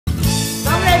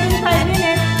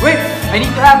I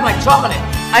need to have my chocolate.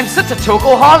 I'm such a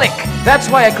chocoholic. That's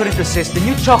why I couldn't resist the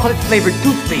new chocolate-flavored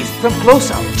toothpaste from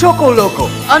Closeup. Choco Loco.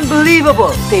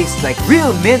 Unbelievable. Tastes like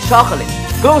real mint chocolate.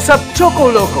 Closeup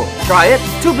Choco Loco. Try it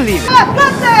to believe it.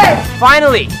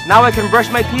 Finally, now I can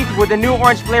brush my teeth with the new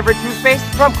orange-flavored toothpaste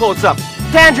from Closeup.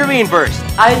 Tangerine Burst.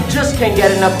 I just can't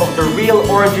get enough of the real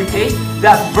orangey taste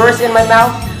that bursts in my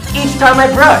mouth each time I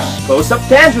brush. Closeup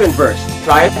Tangerine Burst.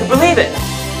 Try it to believe it.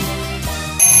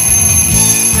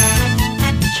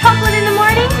 Chocolate in the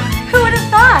morning? Who would have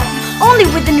thought? Only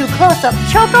with the new Closeup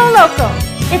Choco Loco.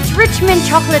 Its rich mint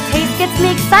chocolate taste gets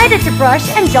me excited to brush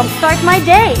and jumpstart my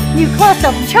day. New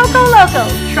Closeup Choco Loco.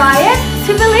 Try it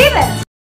to believe it.